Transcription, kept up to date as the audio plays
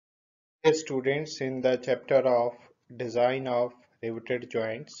Dear students, in the chapter of Design of Riveted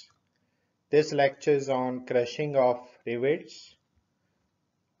Joints, this lecture is on crushing of rivets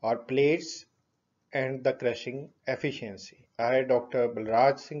or plates and the crushing efficiency. I, Dr.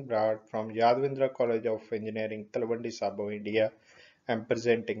 Balraj Singh Brad from Yadvindra College of Engineering, Talwandi Sabo, India, am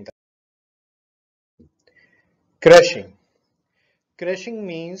presenting the crushing. Crushing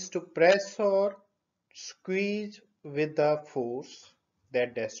means to press or squeeze with a force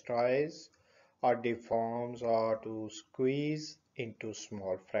that destroys or deforms or to squeeze into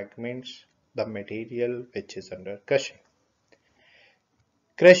small fragments the material which is under crushing.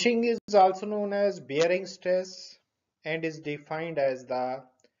 Crushing is also known as bearing stress and is defined as the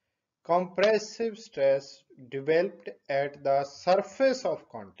compressive stress developed at the surface of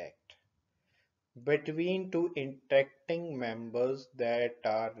contact between two interacting members that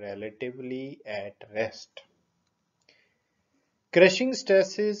are relatively at rest. Crushing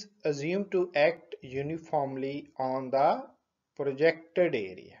stress is assumed to act uniformly on the projected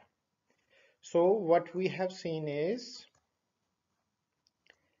area. So what we have seen is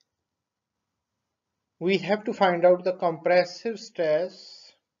we have to find out the compressive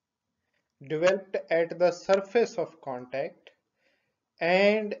stress developed at the surface of contact,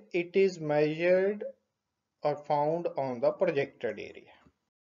 and it is measured or found on the projected area.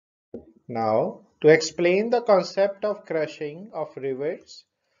 Now, to explain the concept of crushing of rivets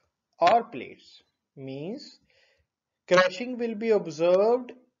or plates means crushing will be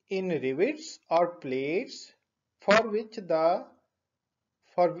observed in rivets or plates for which the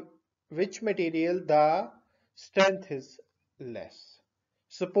for which material the strength is less.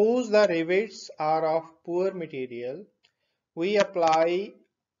 Suppose the rivets are of poor material, we apply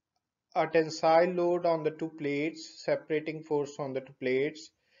a tensile load on the two plates, separating force on the two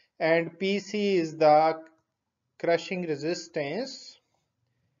plates, and PC is the crushing resistance,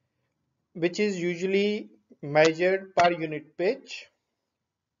 which is usually measured per unit pitch.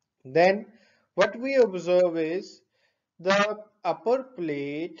 Then what we observe is the upper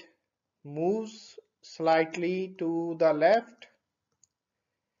plate moves slightly to the left,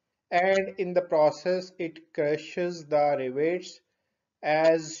 and in the process it crushes the rivets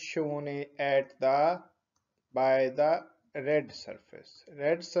as shown at the by the red surface.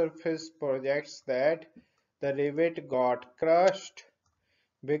 Red surface projects that the rivet got crushed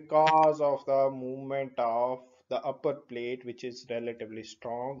because of the movement of the upper plate, which is relatively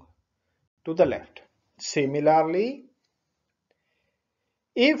strong, to the left. Similarly,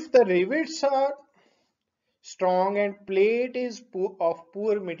 if the rivets are strong and plate is of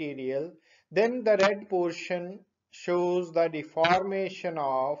poor material, then the red portion shows the deformation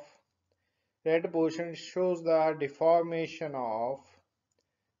of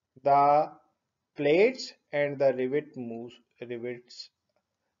the plates, and the rivets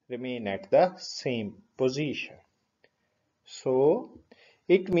remain at the same position. So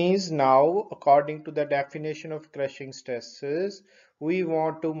it means now, according to the definition of crushing stresses, we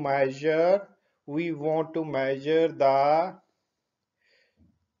want to measure the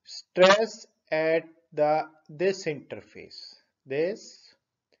stress at this interface, this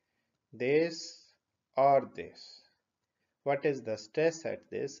or this. What is the stress at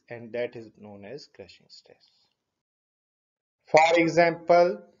this? And that is known as crushing stress. For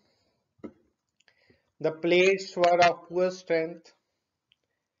example, the plates were of poor strength.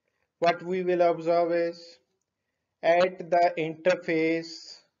 What we will observe is at the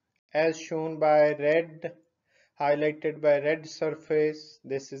interface, as shown by red, highlighted by red surface,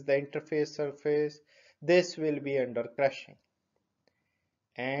 this is the interface surface, this will be under crushing.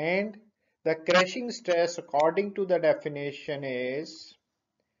 And the crushing stress according to the definition is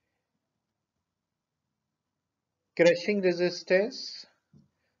crushing resistance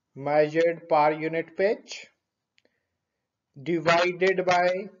measured per unit pitch divided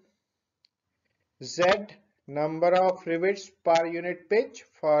by Z number of rivets per unit pitch.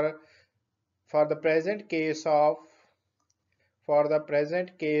 For the present case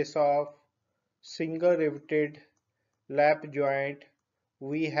of single riveted lap joint,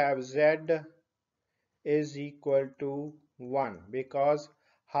 we have Z is equal to 1 because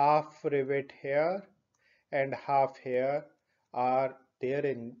half rivet here and half here are there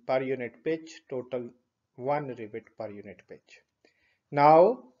in per unit pitch, total 1 rivet per unit pitch.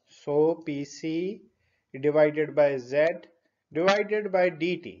 Now, so PC divided by Z divided by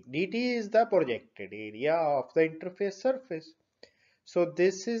dt. dt is the projected area of the interface surface. So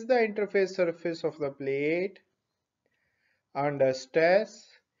this is the interface surface of the plate under stress.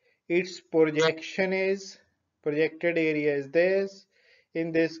 Its projected area is this.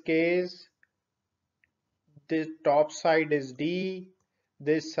 In this case, the top side is D,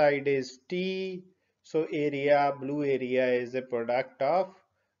 This side is T. So area, blue area is a product of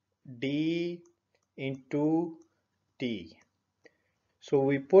D into T. So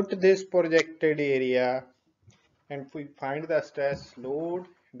we put this projected area and we find the stress load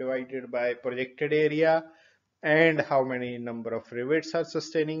divided by projected area and how many number of rivets are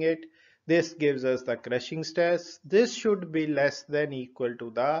sustaining it. This gives us the crushing stress. This should be less than equal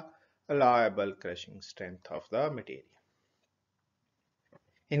to the allowable crushing strength of the material.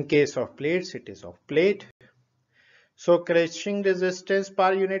 In case of plates, it is of plate. So crushing resistance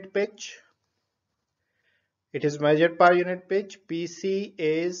per unit pitch, it is measured per unit pitch. PC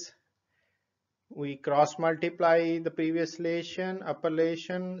is, we cross multiply the previous relation, upper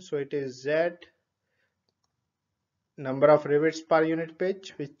relation, so it is Z number of rivets per unit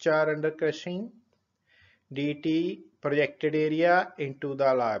pitch which are under crushing, dt projected area into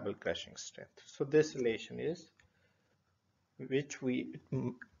the allowable crushing strength. So this relation is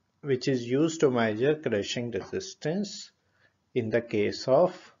which is used to measure crushing resistance in the case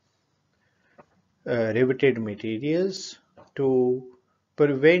of riveted materials to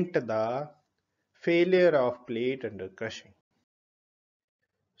prevent the failure of plate under crushing.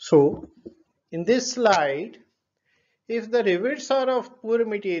 So in this slide, if the rivets are of poor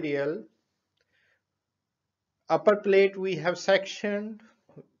material, upper plate we have sectioned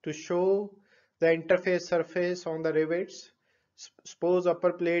to show the interface surface on the rivets. Suppose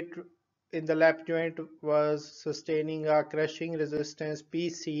upper plate in the lap joint was sustaining a crushing resistance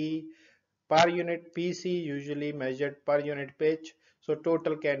PC per unit, PC usually measured per unit pitch. So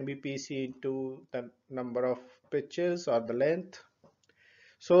total can be PC into the number of pitches or the length.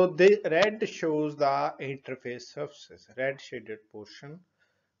 So the red shows the interface surfaces, red shaded portion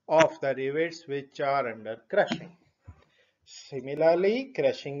of the rivets which are under crushing. Similarly,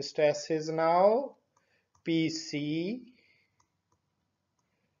 crushing stress is now PC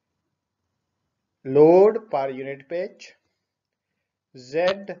load per unit pitch,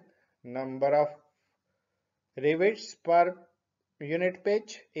 Z number of rivets per unit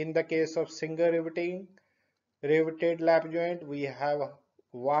pitch. In the case of single riveted lap joint, we have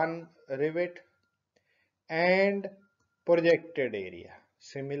one rivet and projected area.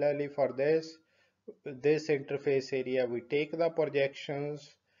 Similarly, for this interface area, we take the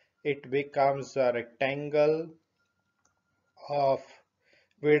projections, it becomes a rectangle of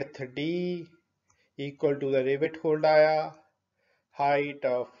width d equal to the rivet hole dia, height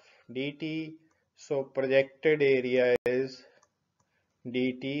of dt. So projected area is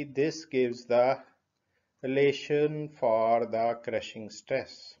dt. This gives the relation for the crushing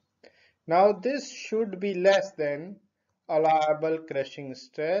stress. Now this should be less than allowable crushing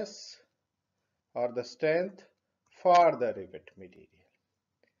stress or the strength for the rivet material.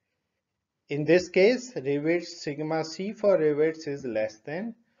 In this case, rivets sigma c for rivets is less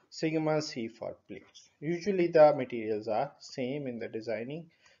than sigma c for plates. Usually the materials are same in the designing.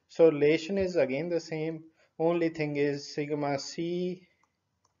 So relation is again the same. Only thing is sigma c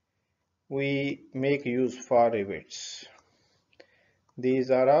we make use for rivets.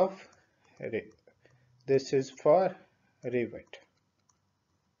 These are of, this is for rivet.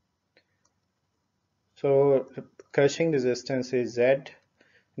 So crushing resistance is Z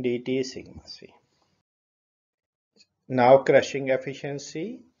dt sigma c. Now crushing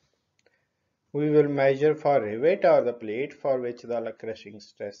efficiency we will measure for rivet or the plate for which the crushing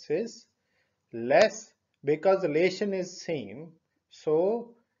stress is less because the relation is same.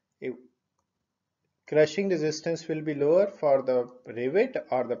 So crushing resistance will be lower for the rivet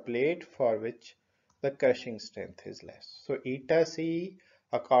or the plate for which the crushing strength is less. So eta C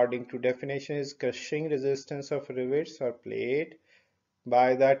according to definition is crushing resistance of rivets or plate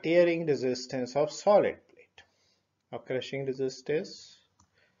by the tearing resistance of solid plate. Now crushing resistance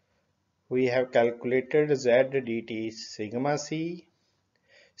we have calculated Z dt sigma C.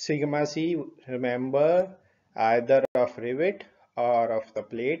 Sigma C, remember, either of rivet or of the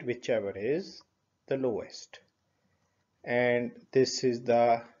plate, whichever is the lowest. And this is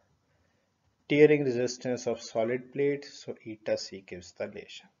the tearing resistance of solid plate, so eta C gives the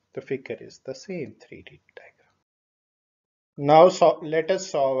relation. The figure is the same 3D diagram. Now let us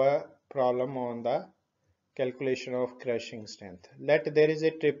solve a problem on the calculation of crushing strength. Let there is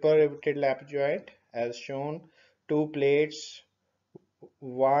a triple riveted lap joint as shown, two plates,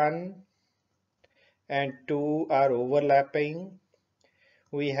 1 and 2 are overlapping.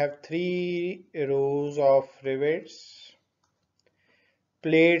 We have 3 rows of rivets.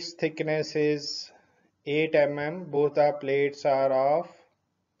 Plates thickness is 8 mm. Both the plates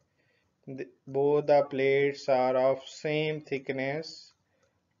are of same thickness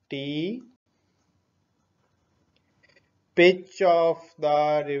T. Pitch of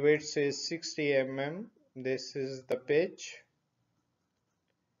the rivets is 60 mm. This is the pitch.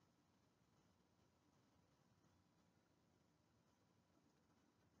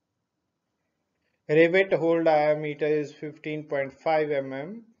 Rivet hole diameter is 15.5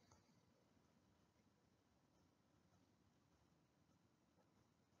 mm.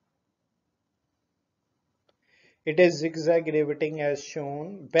 It is zigzag riveting as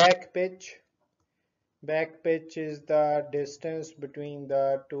shown. Back pitch. Back pitch is the distance between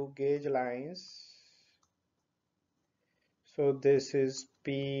the two gauge lines. So this is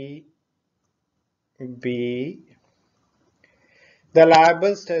PB. The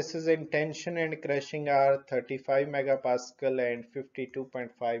liable stresses in tension and crushing are 35 megapascal and 52.5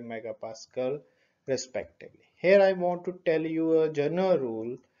 megapascal respectively. Here I want to tell you a general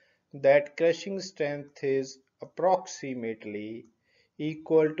rule that crushing strength is approximately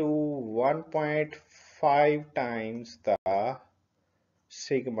equal to 1.5 times the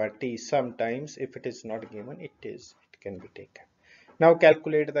sigma t. Sometimes if it is not given, it can be taken. Now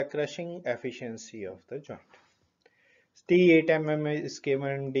calculate the crushing efficiency of the joint. T 8 mm is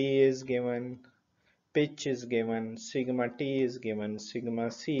given, D is given, pitch is given, sigma T is given,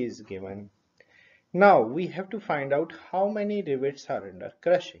 sigma C is given. Now we have to find out how many rivets are under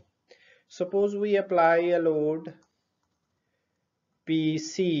crushing. Suppose we apply a load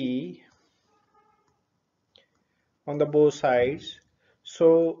PC on the both sides.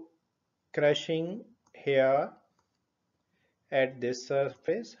 So crushing here at this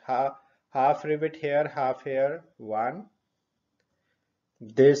surface, half rivet here, half here, one.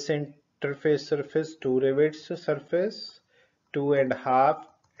 This interface surface, two rivets surface, two and a half,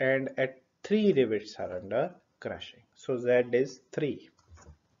 and at three rivets are under crushing. So Z is 3.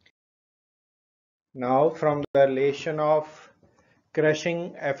 Now from the relation of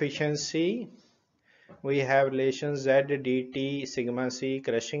crushing efficiency, we have relation Z dt sigma C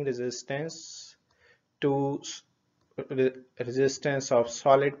crushing resistance to resistance of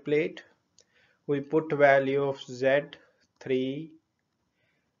solid plate. We put value of Z 3,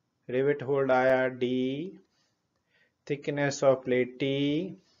 rivet hold IR D, thickness of plate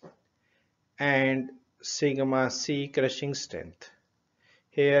T, and sigma C crushing strength.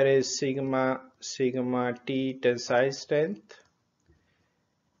 Here is sigma T tensile strength,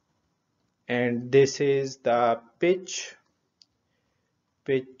 and this is the pitch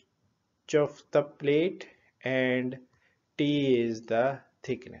of the plate, and T is the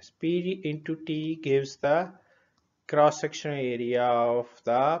thickness. P into T gives the cross-sectional area of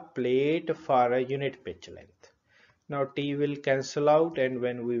the plate for a unit pitch length. Now T will cancel out, and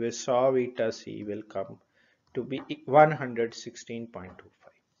when we will solve, eta C will come to be 116.25.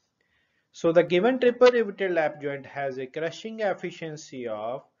 So the given triple riveted lap joint has a crushing efficiency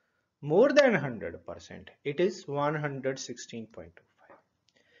of more than 100%. It is 116.25.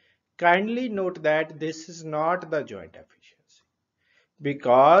 Kindly note that this is not the joint efficiency,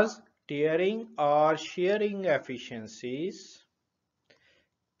 because tearing or shearing efficiencies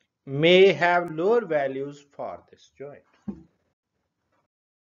may have lower values for this joint.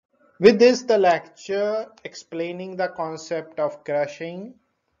 With this, the lecture explaining the concept of crushing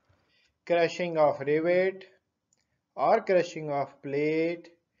of rivet or crushing of plate,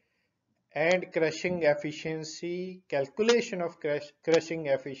 and crushing efficiency, calculation of crushing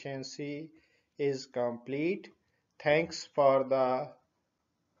efficiency is complete. Thanks for the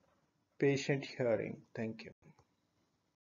patient hearing. Thank you.